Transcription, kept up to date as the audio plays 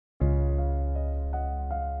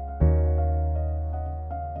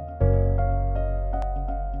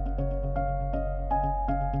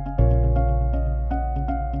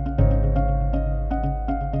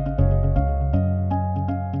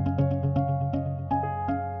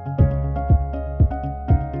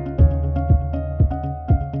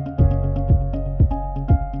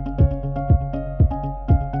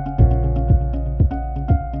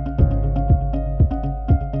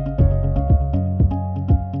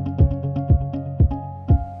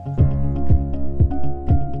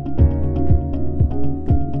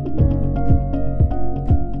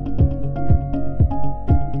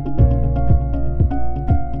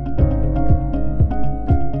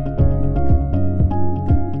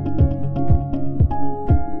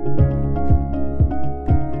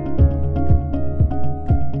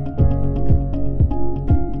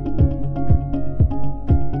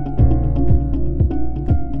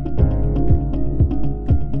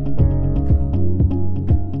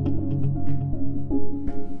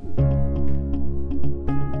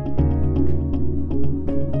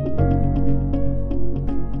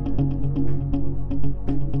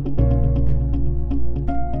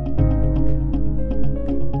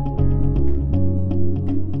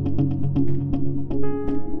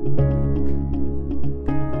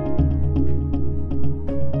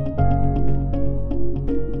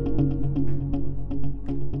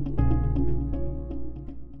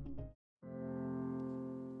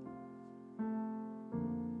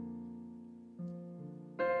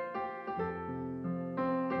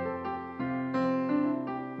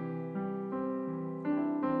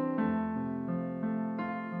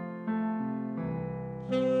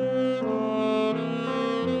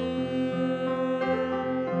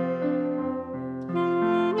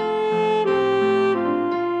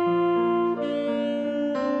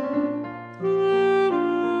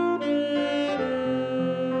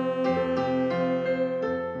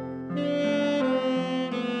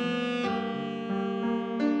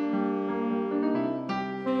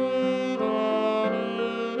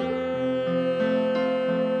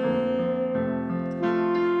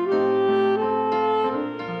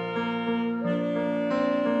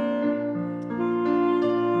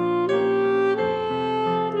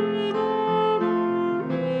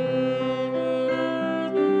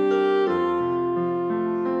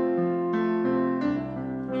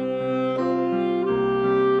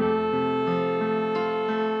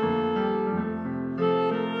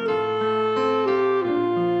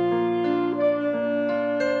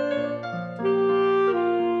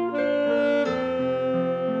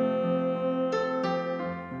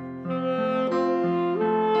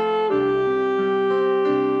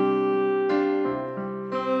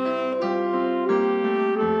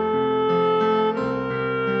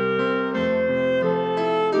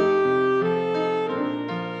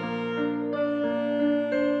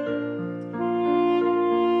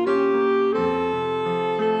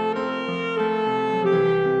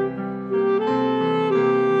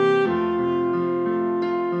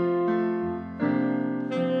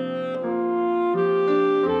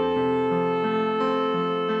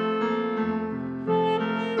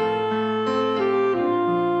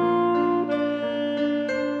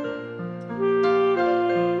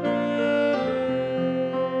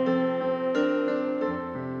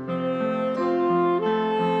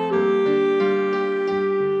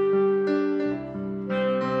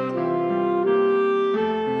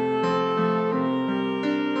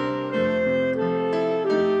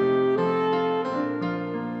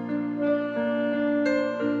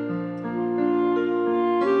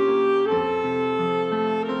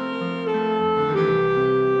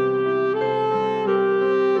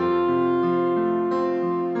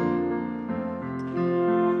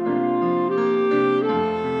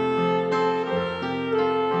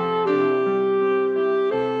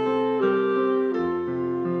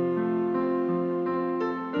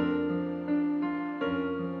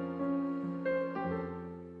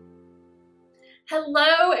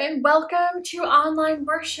Hello and welcome to online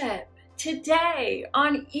worship. Today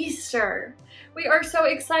on Easter, we are so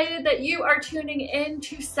excited that you are tuning in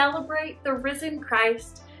to celebrate the risen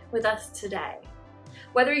Christ with us today.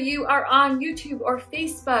 Whether you are on YouTube or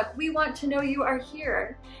Facebook, we want to know you are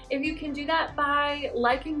here. If you can do that by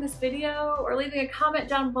liking this video or leaving a comment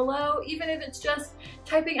down below, even if it's just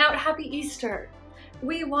typing out Happy Easter,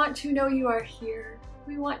 we want to know you are here.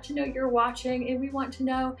 We want to know you're watching, and we want to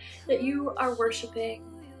know that you are worshiping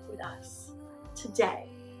with us today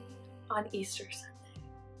on Easter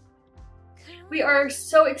Sunday. We are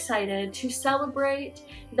so excited to celebrate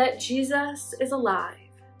that Jesus is alive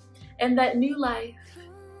and that new life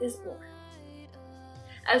is born.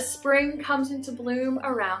 As spring comes into bloom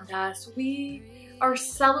around us, we are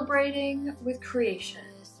celebrating with creation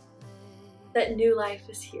that new life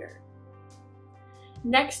is here.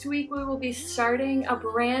 Next week, we will be starting a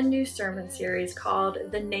brand new sermon series called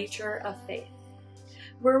The Nature of Faith,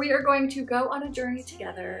 where we are going to go on a journey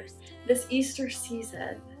together this Easter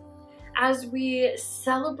season as we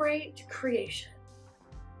celebrate creation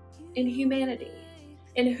in humanity,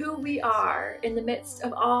 in who we are in the midst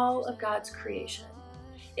of all of God's creation.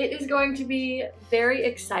 It is going to be very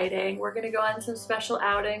exciting. We're going to go on some special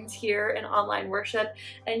outings here in online worship,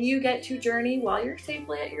 and you get to journey while you're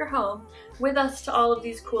safely at your home with us to all of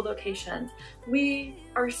these cool locations. We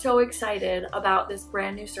are so excited about this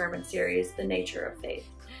brand new sermon series, The Nature of Faith.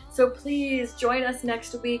 So please join us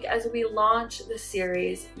next week as we launch this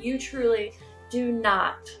series. You truly do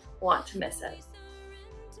not want to miss it.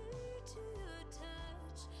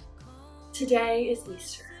 Today is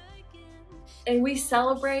Easter, and we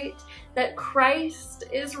celebrate that Christ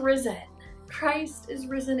is risen. Christ is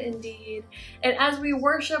risen indeed. And as we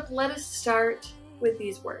worship, let us start with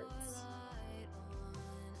these words.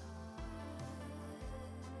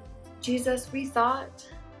 Jesus, we thought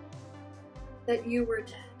that you were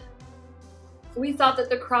dead. We thought that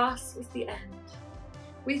the cross was the end.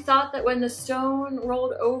 We thought that when the stone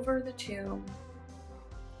rolled over the tomb,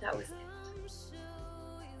 that was it.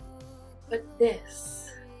 But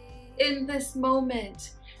in this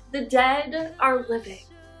moment, the dead are living.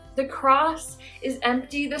 The cross is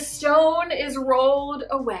empty. The stone is rolled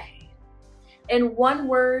away. And one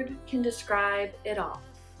word can describe it all.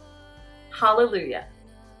 Hallelujah.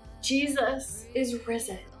 Jesus is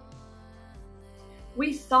risen.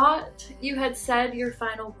 We thought you had said your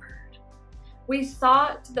final word. We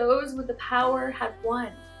thought those with the power had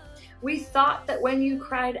won. We thought that when you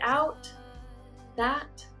cried out,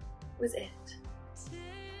 that was it.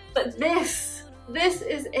 But this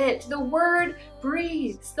is it. The word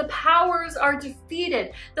breathes. The powers are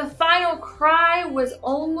defeated. The final cry was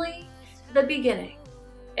only the beginning.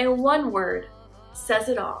 And one word says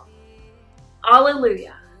it all.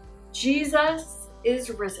 Alleluia. Jesus is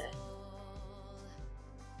risen.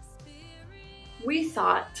 We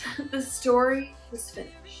thought the story was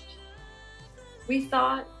finished. We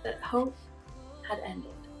thought that hope had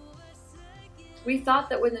ended. We thought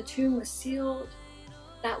that when the tomb was sealed,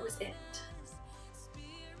 that was it.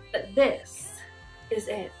 But this is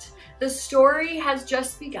it. The story has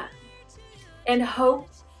just begun, and hope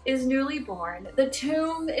is newly born. The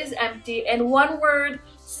tomb is empty, and one word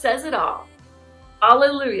says it all.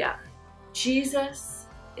 Alleluia. Jesus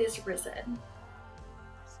is risen.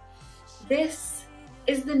 This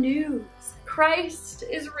is the news. Christ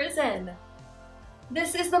is risen.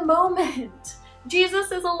 This is the moment.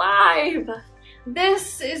 Jesus is alive.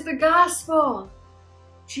 This is the gospel.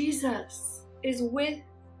 Jesus is with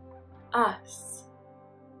us.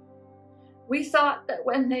 We thought that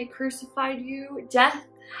when they crucified you, death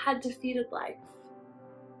had defeated life.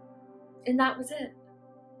 And that was it.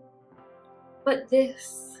 But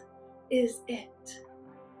this is it.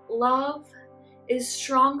 Love is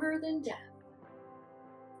stronger than death.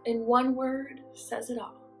 And one word says it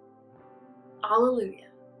all. Alleluia.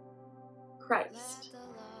 Christ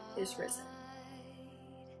is risen.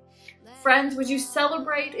 Friends, would you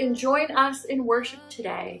celebrate and join us in worship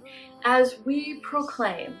today as we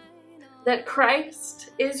proclaim that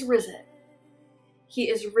Christ is risen. He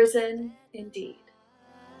is risen indeed.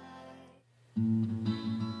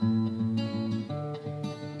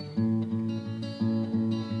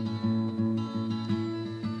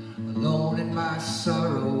 Alone in my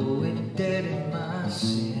sorrow and dead in my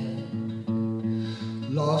sin,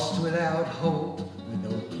 lost without hope and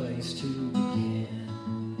no place to begin.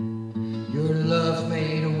 Your love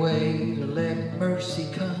made a way to let mercy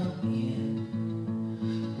come in.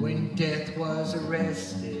 When death was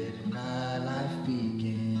arrested and my life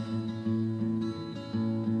began.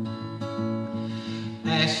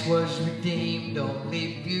 Ash was redeemed,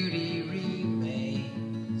 only beauty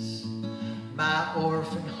remains. My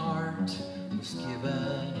orphan heart was given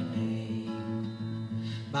a name.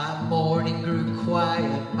 My mourning grew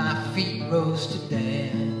quiet, my feet rose to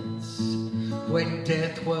dance. When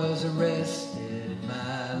death was arrested and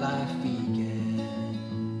my life began.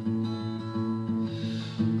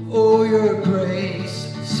 Oh, your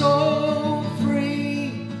grace so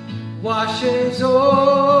free washes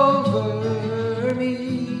over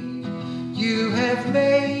me. You have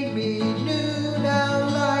made me new, now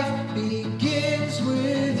life begins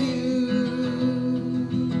with you.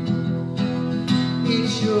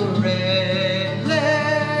 It's your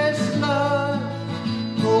endless love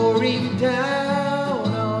pouring down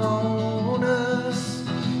on us.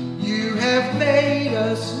 You have made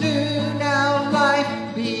us new, now life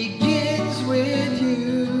begins with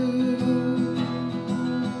you.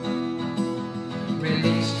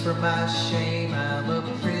 Released from my shame, I'm a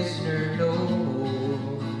prisoner no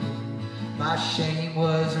more. My shame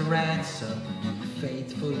was a ransom you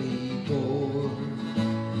faithfully bore.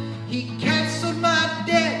 He canceled my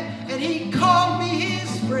debt and he called me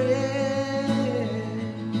his friend.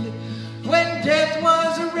 When death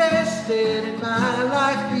was arrested and my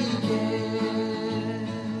life began.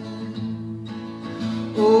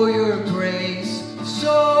 Oh, your grace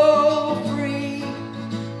so free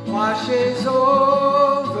washes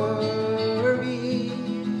over me.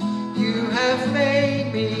 You have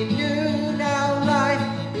made me new, now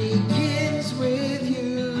life begins with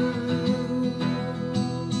you.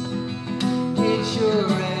 It's your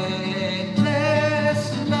endless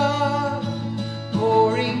love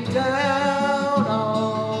pouring down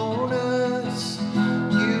on us.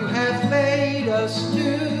 You have made us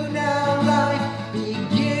new, now life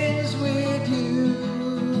begins with you.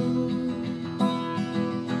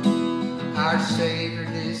 Our Savior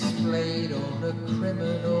displayed on a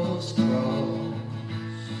criminal's cross.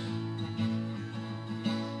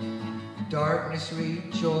 Darkness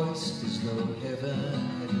rejoiced as though heaven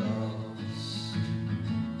had lost.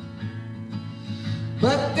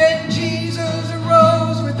 But then Jesus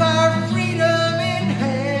arose with our freedom in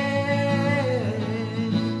hand.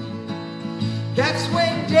 That's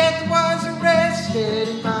when death was arrested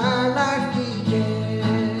and my life began.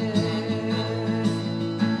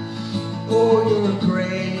 Oh, your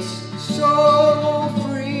grace so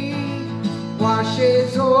free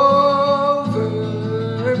washes over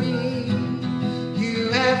me. You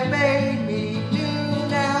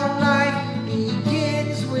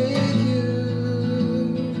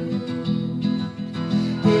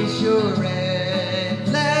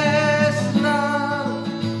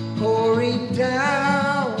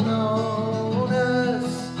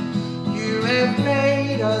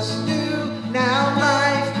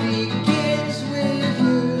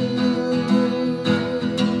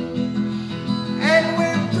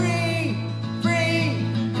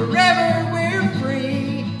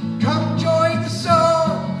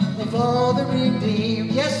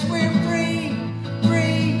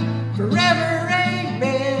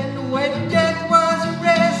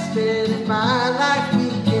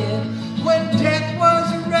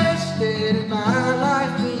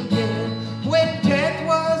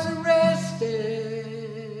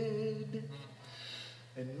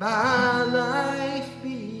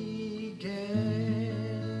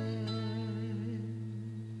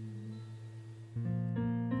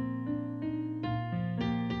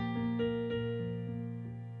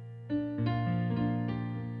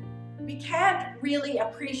can't really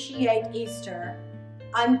appreciate Easter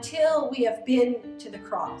until we have been to the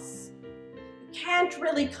cross. You can't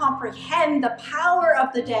really comprehend the power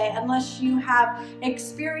of the day unless you have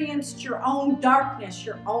experienced your own darkness,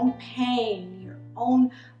 your own pain, your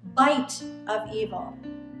own bite of evil.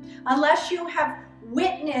 Unless you have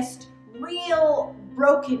witnessed real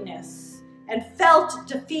brokenness and felt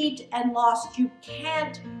defeat and loss, you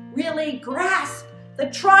can't really grasp the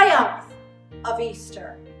triumph of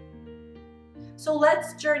Easter. So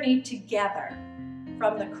let's journey together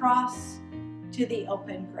from the cross to the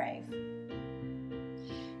open grave.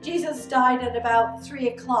 Jesus died at about 3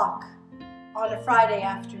 o'clock on a Friday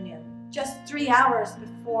afternoon, just 3 hours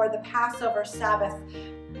before the Passover Sabbath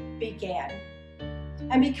began.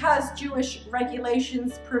 And because Jewish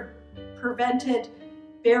regulations prevented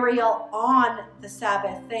burial on the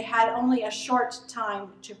Sabbath, they had only a short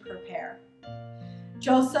time to prepare.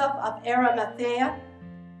 Joseph of Arimathea,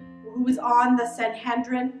 who was on the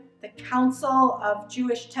Sanhedrin, the council of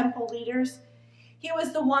Jewish temple leaders, he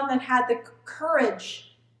was the one that had the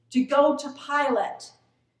courage to go to Pilate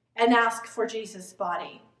and ask for Jesus'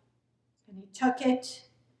 body. And he took it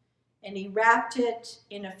and he wrapped it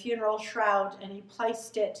in a funeral shroud and he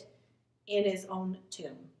placed it in his own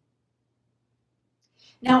tomb.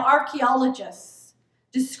 Now, archaeologists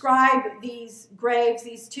describe these graves,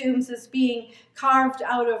 these tombs, as being carved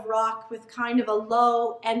out of rock with kind of a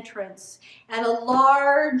low entrance, and a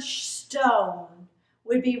large stone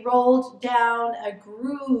would be rolled down a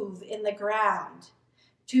groove in the ground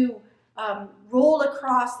to roll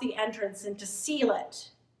across the entrance and to seal it.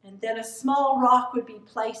 And then a small rock would be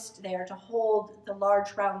placed there to hold the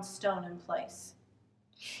large round stone in place.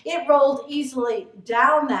 It rolled easily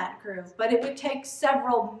down that groove, but it would take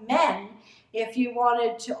several men if you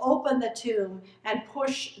wanted to open the tomb and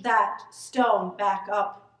push that stone back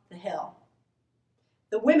up the hill.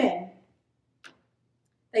 The women,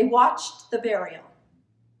 they watched the burial,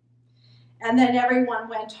 and then everyone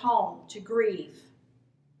went home to grieve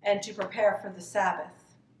and to prepare for the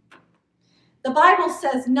Sabbath. The Bible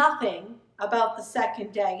says nothing about the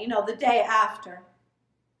second day, the day after.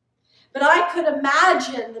 But I could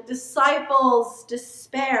imagine the disciples'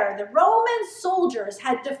 despair. The Roman soldiers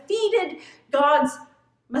had defeated God's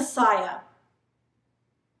Messiah.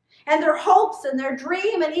 And their hopes and their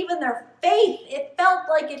dream and even their faith, it felt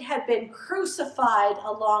like it had been crucified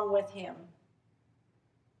along with him.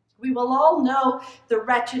 We will all know the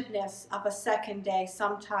wretchedness of a second day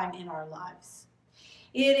sometime in our lives.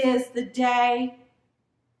 It is the day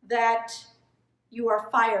that you are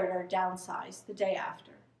fired or downsized, the day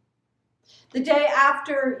after. The day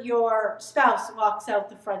after your spouse walks out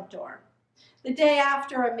the front door. The day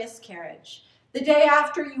after a miscarriage. The day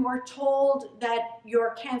after you are told that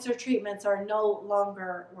your cancer treatments are no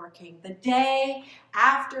longer working. The day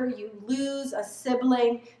after you lose a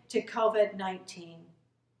sibling to COVID-19.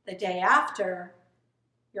 The day after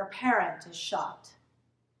your parent is shot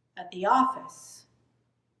at the office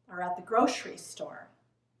or at the grocery store.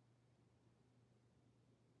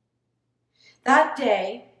 That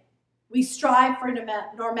day, we strive for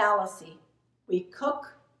normalcy. We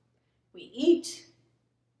cook, we eat,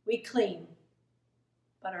 we clean.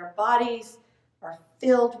 But our bodies are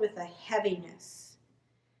filled with a heaviness,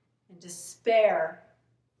 and despair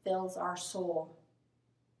fills our soul.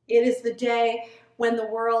 It is the day when the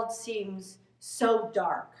world seems so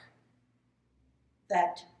dark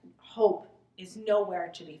that hope is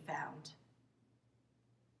nowhere to be found.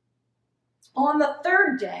 On the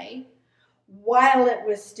third day, while it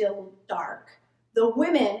was still dark, the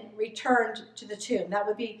women returned to the tomb. That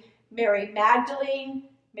would be Mary Magdalene,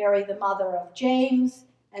 Mary the mother of James,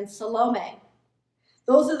 and Salome.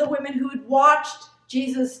 Those are the women who had watched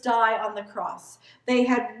Jesus die on the cross. They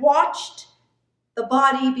had watched the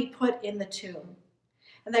body be put in the tomb.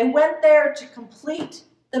 And they went there to complete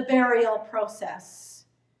the burial process,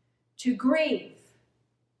 to grieve,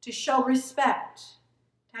 to show respect,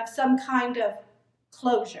 to have some kind of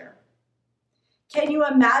closure. Can you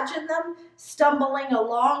imagine them stumbling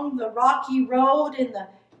along the rocky road in the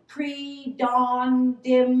pre-dawn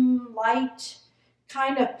dim light,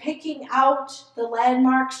 kind of picking out the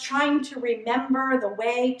landmarks, trying to remember the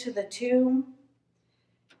way to the tomb,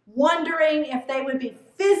 wondering if they would be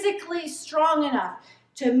physically strong enough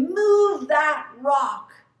to move that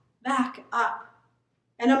rock back up,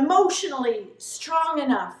 and emotionally strong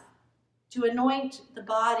enough to anoint the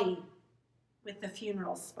body with the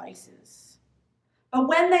funeral spices. But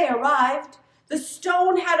when they arrived, the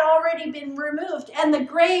stone had already been removed and the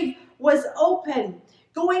grave was open.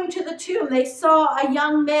 Going to the tomb, they saw a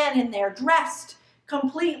young man in there, dressed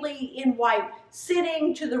completely in white,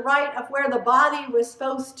 sitting to the right of where the body was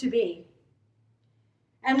supposed to be.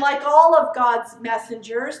 And like all of God's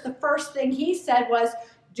messengers, the first thing he said was,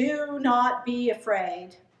 do not be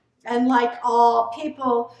afraid. And like all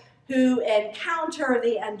people who encounter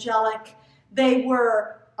the angelic, they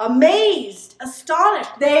were amazed,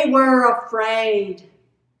 astonished. They were afraid.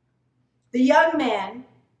 The young man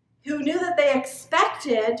who knew that they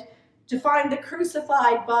expected to find the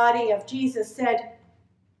crucified body of Jesus said,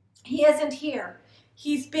 he isn't here.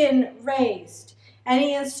 He's been raised. And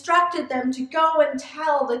he instructed them to go and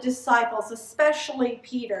tell the disciples, especially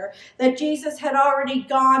Peter, that Jesus had already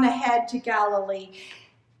gone ahead to Galilee.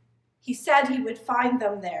 He said he would find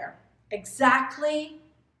them there, exactly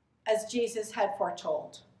as Jesus had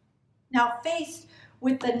foretold. Now, faced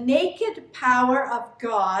with the naked power of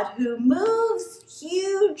God who moves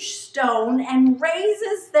huge stone and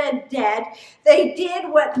raises the dead, they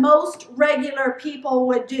did what most regular people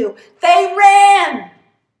would do. They ran.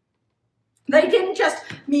 They didn't just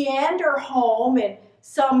meander home in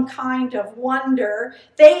some kind of wonder.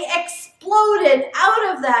 They exploded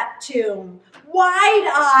out of that tomb,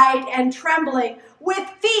 wide-eyed and trembling, with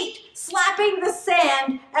feet slapping the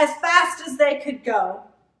sand as fast as they could go.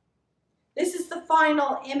 This is the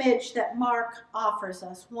final image that Mark offers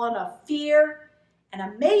us, one of fear and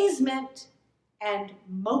amazement and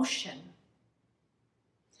motion.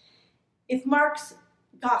 If Mark's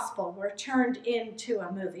gospel were turned into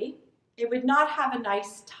a movie, it would not have a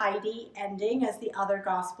nice, tidy ending as the other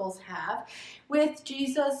Gospels have, with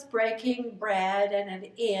Jesus breaking bread in an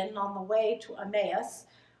inn on the way to Emmaus,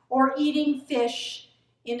 or eating fish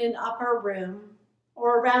in an upper room,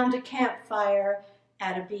 or around a campfire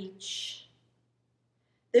at a beach.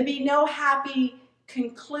 There'd be no happy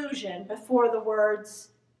conclusion before the words,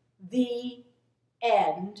 "The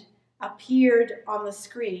end," appeared on the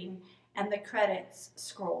screen and the credits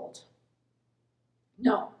scrolled.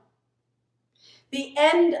 No. The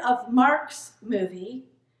end of Mark's movie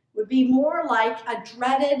would be more like a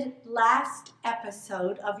dreaded last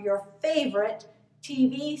episode of your favorite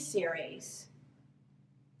TV series.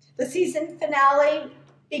 The season finale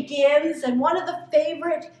begins, and one of the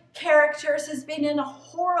favorite characters has been in a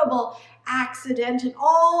horrible accident, and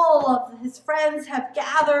all of his friends have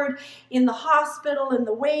gathered in the hospital in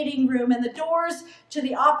the waiting room, and the doors to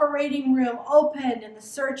the operating room open, and the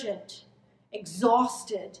surgeon,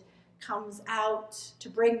 exhausted, comes out to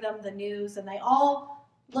bring them the news, and they all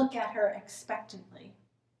look at her expectantly.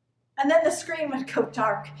 And then the screen would go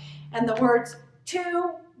dark, and the words,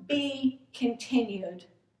 "To be continued,"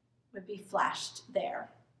 would be flashed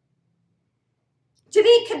there. To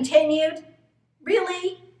be continued?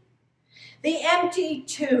 Really? The empty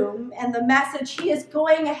tomb and the message he is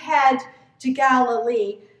going ahead to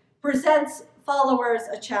Galilee presents followers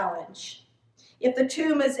a challenge. If the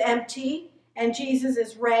tomb is empty and Jesus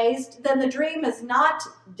is raised, then the dream is not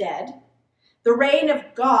dead. The reign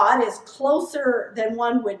of God is closer than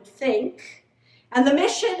one would think, and the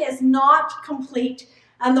mission is not complete,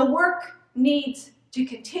 and the work needs to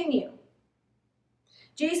continue.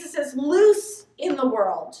 Jesus is loose in the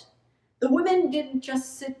world. The women didn't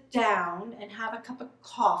just sit down and have a cup of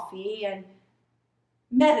coffee and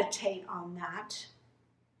meditate on that.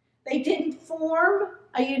 They didn't form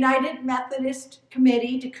a United Methodist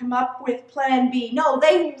committee to come up with Plan B. No,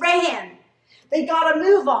 they ran. They got to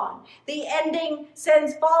move on. The ending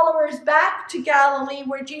sends followers back to Galilee,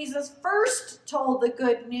 where Jesus first told the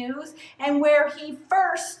good news and where he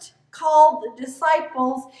first called the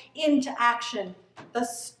disciples into action. The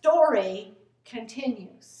story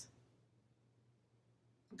continues.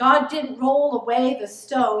 God didn't roll away the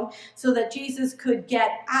stone so that Jesus could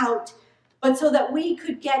get out, but so that we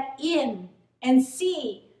could get in and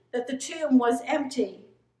see that the tomb was empty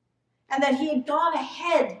and that he had gone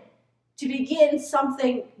ahead to begin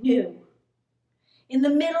something new. In the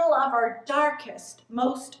middle of our darkest,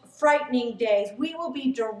 most frightening days, we will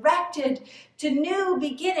be directed to new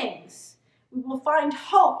beginnings. We will find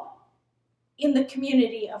hope in the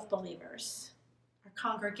community of believers, our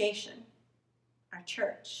congregation, our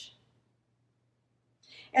church.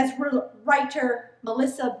 As writer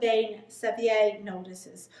Melissa Bain-Sevier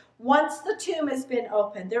notices, once the tomb has been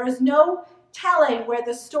opened, there is no telling where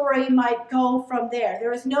the story might go from there.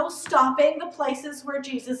 There is no stopping the places where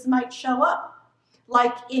Jesus might show up,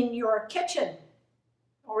 like in your kitchen,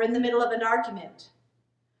 or in the middle of an argument,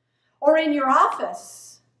 or in your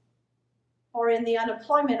office, or in the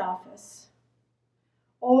unemployment office,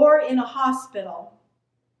 or in a hospital,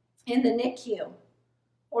 in the NICU,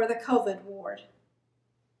 or the COVID ward,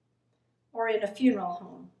 or in a funeral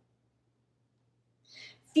home.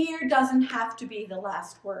 Fear doesn't have to be the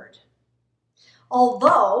last word.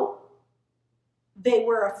 Although they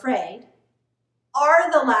were afraid,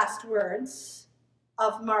 are the last words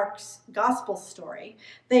of Mark's gospel story.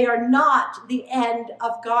 They are not the end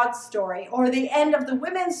of God's story, or the end of the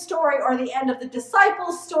women's story, or the end of the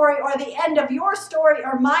disciples' story, or the end of your story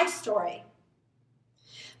or my story.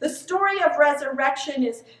 The story of resurrection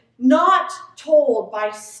is not told by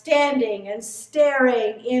standing and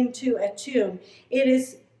staring into a tomb. It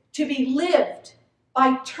is to be lived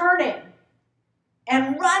by turning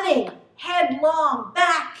and running headlong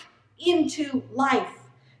back into life.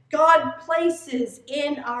 God places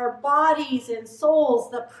in our bodies and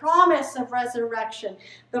souls the promise of resurrection,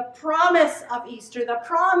 the promise of Easter, the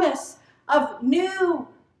promise of new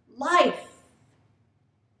life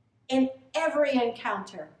in every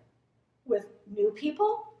encounter with new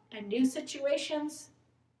people and new situations,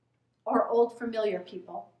 or old familiar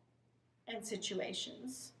people and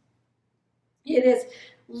situations. It is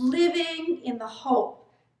living in the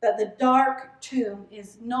hope that the dark tomb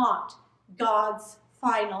is not God's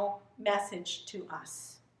final message to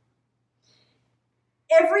us.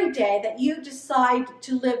 Every day that you decide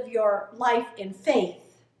to live your life in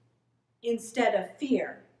faith instead of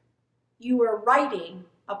fear, you are writing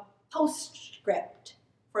a postscript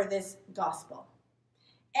for this gospel.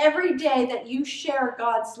 Every day that you share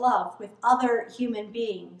God's love with other human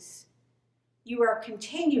beings, you are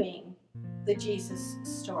continuing the Jesus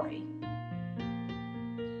story.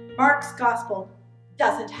 Mark's gospel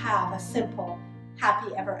doesn't have a simple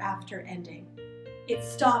happy ever after ending. It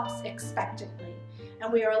stops expectantly,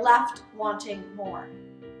 and we are left wanting more.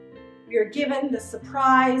 We are given the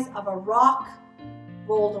surprise of a rock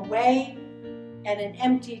rolled away and an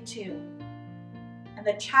empty tomb, and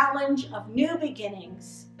the challenge of new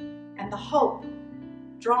beginnings and the hope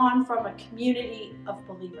drawn from a community of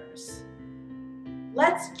believers.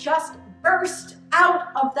 Let's just burst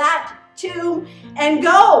out of that tomb and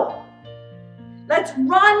go. Let's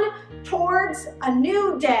run towards a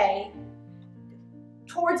new day,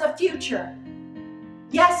 towards a future.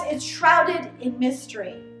 Yes, it's shrouded in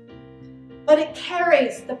mystery, but it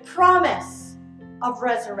carries the promise of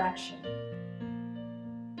resurrection.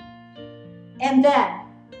 And then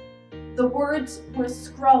the words will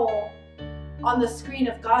scroll on the screen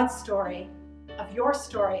of God's story, of your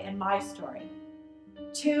story and my story.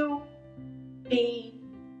 To be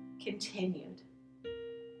continued.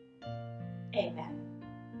 Amen.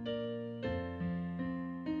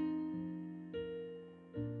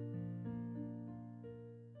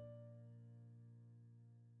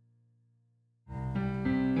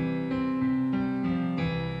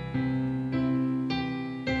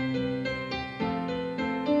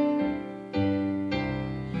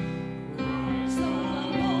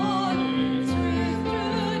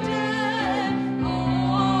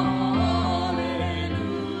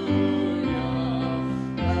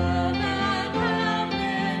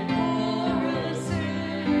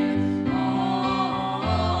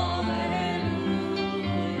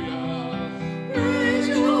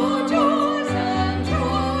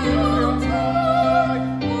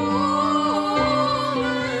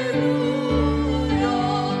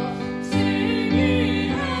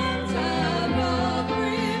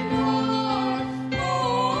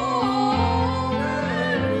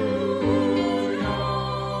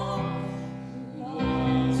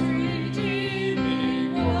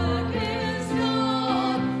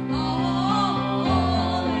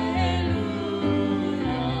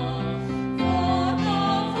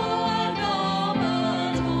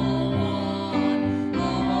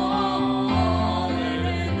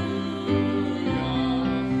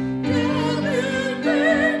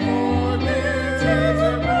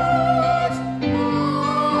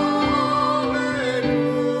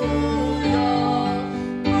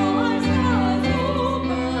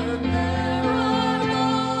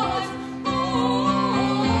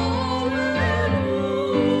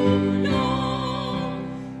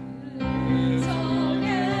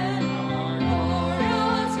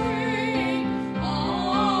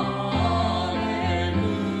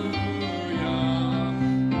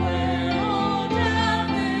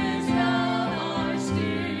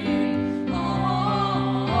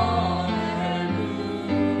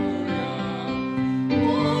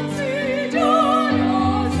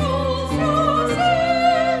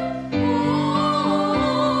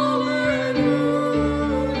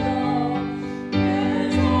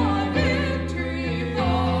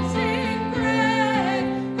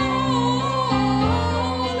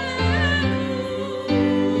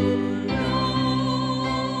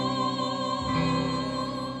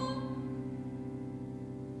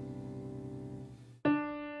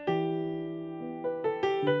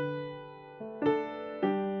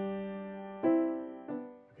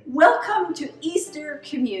 Welcome to Easter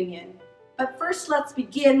Communion. But first, let's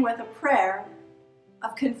begin with a prayer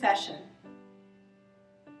of confession.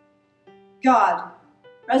 God,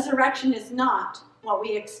 resurrection is not what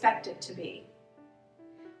we expect it to be.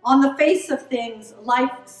 On the face of things,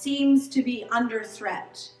 life seems to be under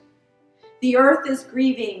threat. The earth is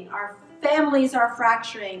grieving, our families are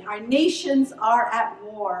fracturing, our nations are at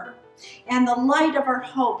war, and the light of our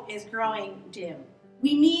hope is growing dim.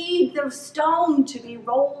 We need the stone to be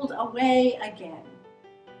rolled away again.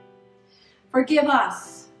 Forgive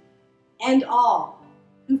us and all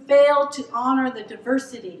who fail to honor the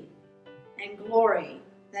diversity and glory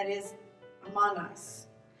that is among us.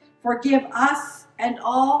 Forgive us and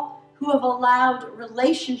all who have allowed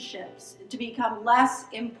relationships to become less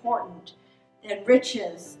important than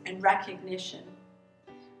riches and recognition.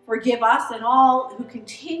 Forgive us and all who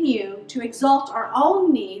continue to exalt our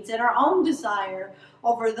own needs and our own desire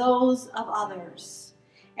over those of others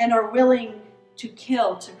and are willing to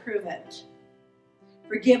kill to prove it.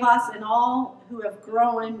 Forgive us and all who have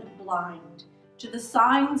grown blind to the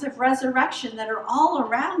signs of resurrection that are all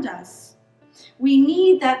around us. We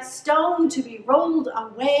need that stone to be rolled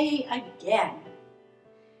away again.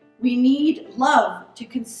 We need love to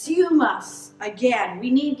consume us again.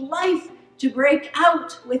 We need life to break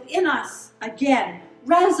out within us again.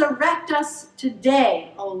 Resurrect us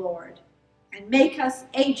today, O Lord, and make us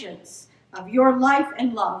agents of your life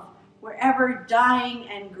and love wherever dying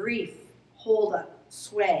and grief hold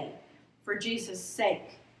sway. For Jesus'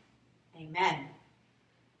 sake, amen.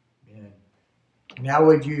 Amen. Now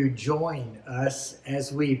would you join us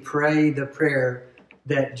as we pray the prayer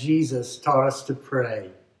that Jesus taught us to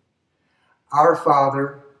pray? Our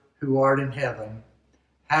Father, who art in heaven,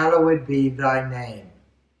 hallowed be thy name.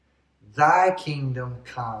 Thy kingdom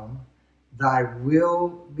come, thy will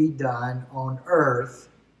be done on earth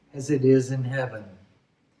as it is in heaven.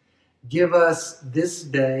 Give us this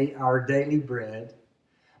day our daily bread,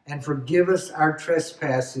 and forgive us our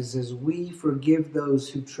trespasses as we forgive those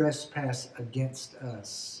who trespass against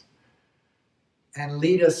us. And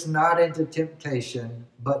lead us not into temptation,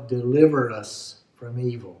 but deliver us from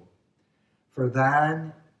evil. For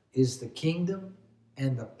thine is the kingdom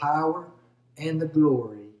and the power and the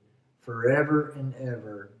glory forever and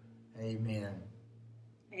ever. Amen.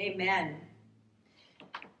 Amen.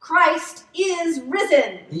 Christ is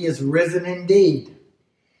risen. He is risen indeed.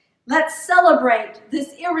 Let's celebrate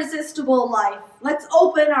this irresistible life. Let's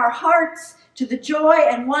open our hearts to the joy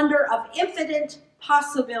and wonder of infinite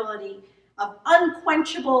possibility, of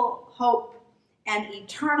unquenchable hope, and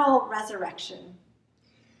eternal resurrection.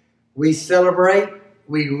 We celebrate,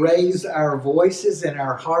 we raise our voices and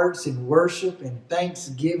our hearts in worship and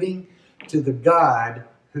thanksgiving to the God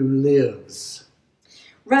who lives.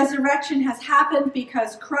 Resurrection has happened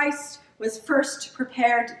because Christ was first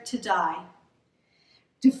prepared to die.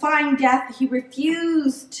 Defying death, he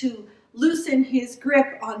refused to loosen his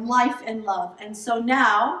grip on life and love. And so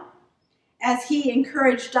now, as he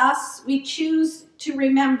encouraged us, we choose to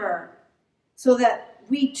remember so that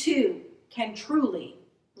we too can truly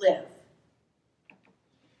live.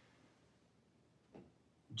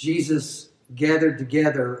 Jesus gathered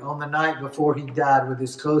together on the night before he died with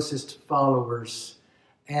his closest followers.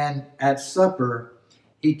 And at supper,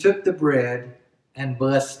 he took the bread and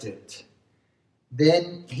blessed it.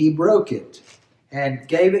 Then he broke it and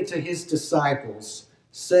gave it to his disciples,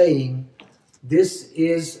 saying, "This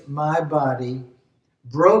is my body,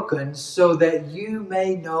 broken so that you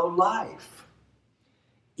may know life.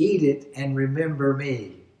 Eat it and remember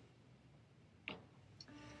me."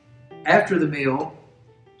 After the meal,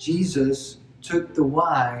 Jesus took the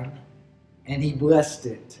wine and he blessed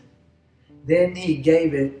it. Then he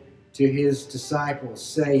gave it to his disciples,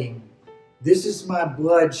 saying, "This is my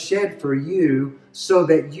blood shed for you, so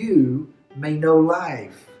that you may know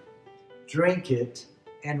life. Drink it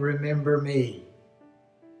and remember me."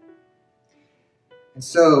 And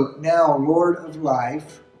so now, Lord of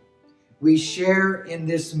life, we share in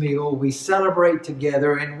this meal, we celebrate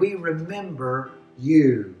together, and we remember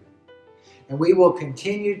you. And we will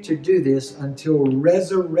continue to do this until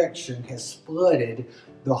resurrection has flooded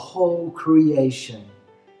the whole creation.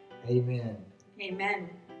 Amen. Amen.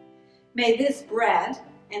 May this bread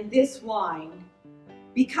and this wine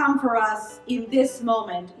become for us in this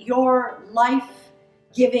moment your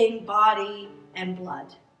life-giving body and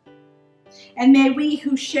blood. And may we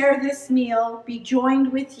who share this meal be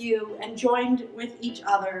joined with you and joined with each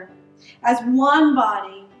other as one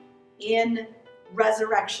body in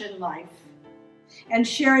resurrection life, and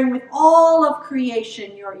sharing with all of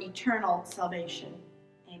creation your eternal salvation.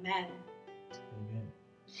 Amen. Amen.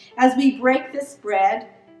 As we break this bread,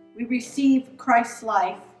 we receive Christ's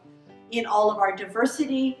life in all of our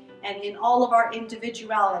diversity and in all of our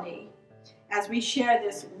individuality, as we share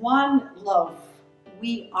this one loaf,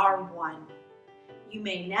 we are one. You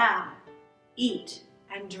may now eat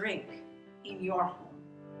and drink in your home.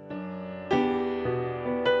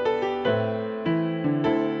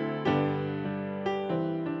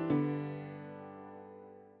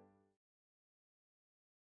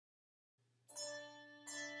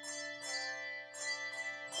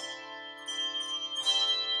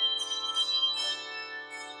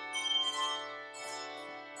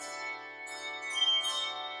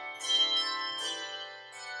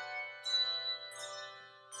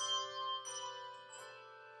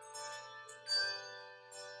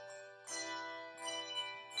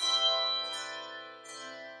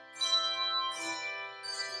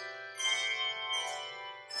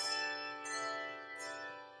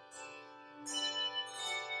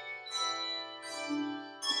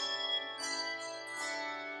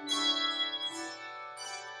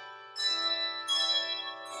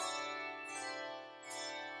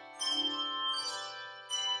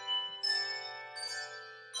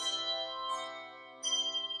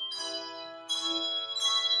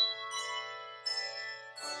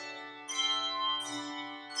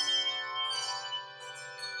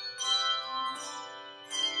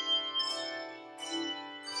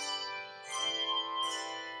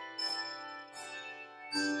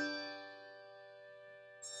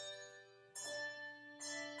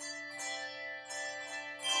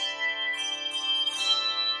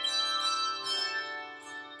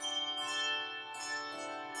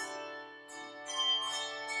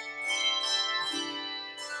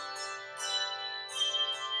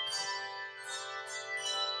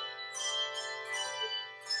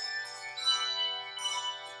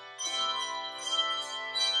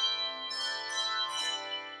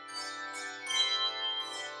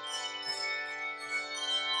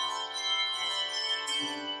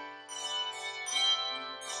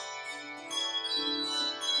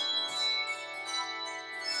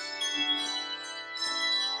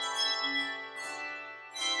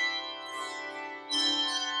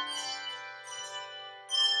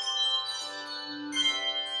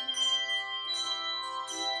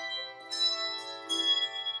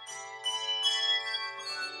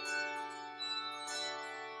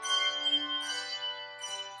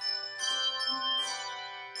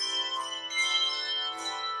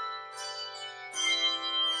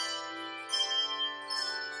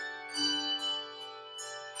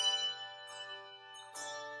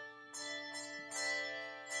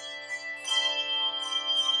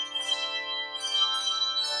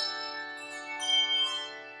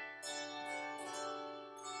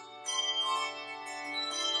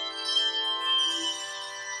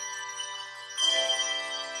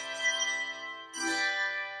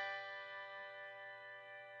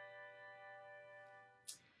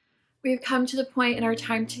 We've come to the point in our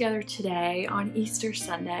time together today on Easter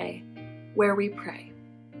Sunday where we pray.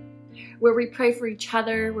 Where we pray for each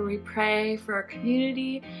other, where we pray for our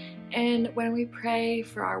community, and when we pray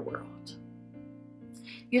for our world.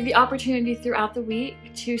 You have the opportunity throughout the week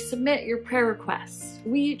to submit your prayer requests.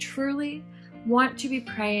 We truly want to be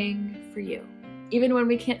praying for you. Even when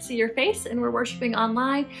we can't see your face and we're worshiping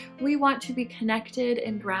online, we want to be connected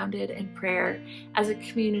and grounded in prayer as a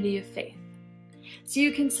community of faith. So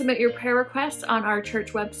you can submit your prayer requests on our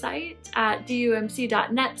church website at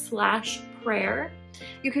dumc.net/prayer.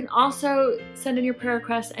 You can also send in your prayer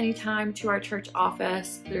requests anytime to our church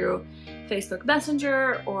office through Facebook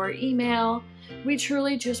Messenger or email. We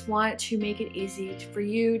truly just want to make it easy for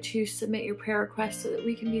you to submit your prayer requests so that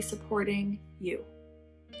we can be supporting you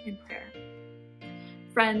in prayer.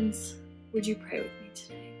 Friends, would you pray with me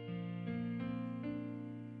today?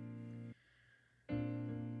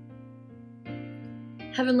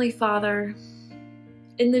 Heavenly Father,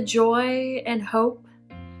 in the joy and hope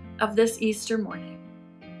of this Easter morning,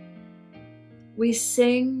 we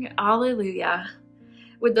sing Alleluia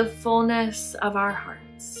with the fullness of our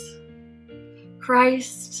hearts.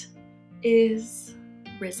 Christ is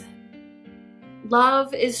risen.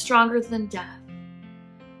 Love is stronger than death.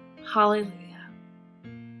 Hallelujah.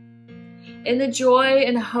 In the joy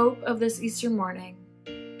and hope of this Easter morning,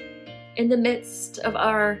 in the midst of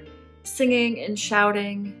our singing and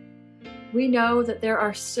shouting, we know that there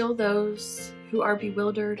are still those who are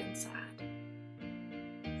bewildered and sad.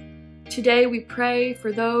 Today we pray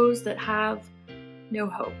for those that have no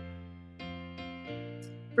hope,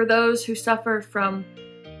 for those who suffer from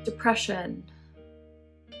depression,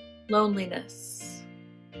 loneliness,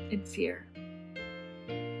 and fear.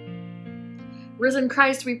 Risen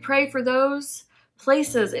Christ, we pray for those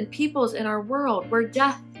places and peoples in our world where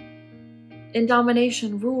death and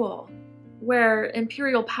domination rule, where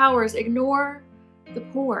imperial powers ignore the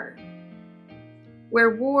poor where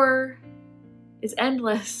war is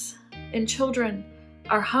endless and children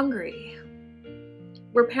are hungry,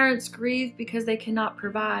 where parents grieve because they cannot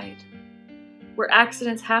provide, where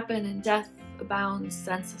accidents happen and death abounds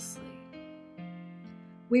senselessly.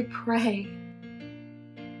 We pray.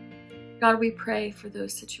 God, we pray for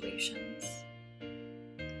those situations.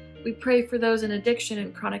 We pray for those in addiction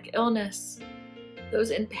and chronic illness,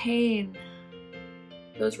 those in pain,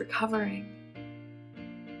 those recovering.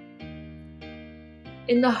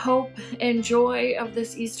 In the hope and joy of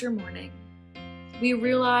this Easter morning, we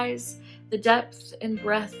realize the depth and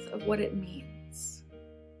breadth of what it means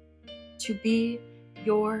to be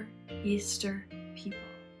your Easter people.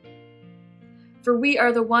 For we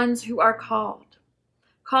are the ones who are called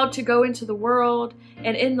to go into the world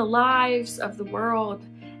and in the lives of the world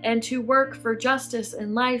and to work for justice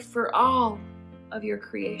and life for all of your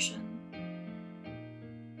creation.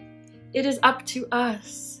 It is up to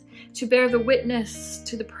us to bear the witness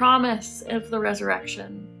to the promise of the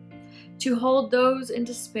resurrection, to hold those in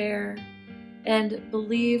despair and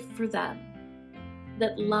believe for them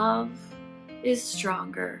that love is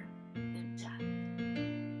stronger than death.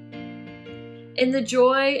 In the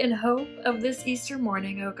joy and hope of this Easter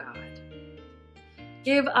morning, O God,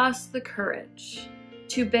 give us the courage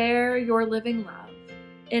to bear your living love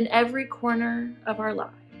in every corner of our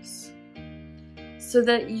lives, so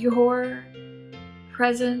that your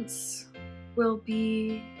presence will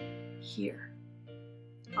be here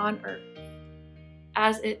on earth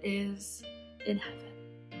as it is in heaven.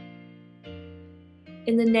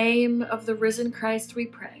 In the name of the risen Christ we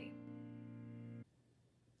pray.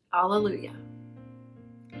 Alleluia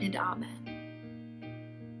and amen.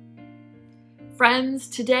 Friends,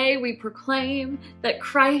 today we proclaim that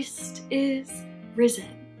Christ is risen.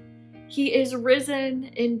 He is risen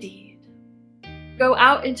indeed. Go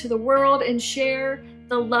out into the world and share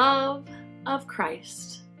the love of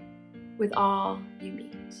Christ with all you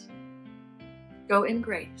meet. Go in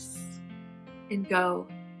grace and go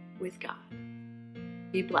with God.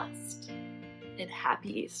 Be blessed and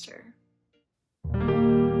happy Easter.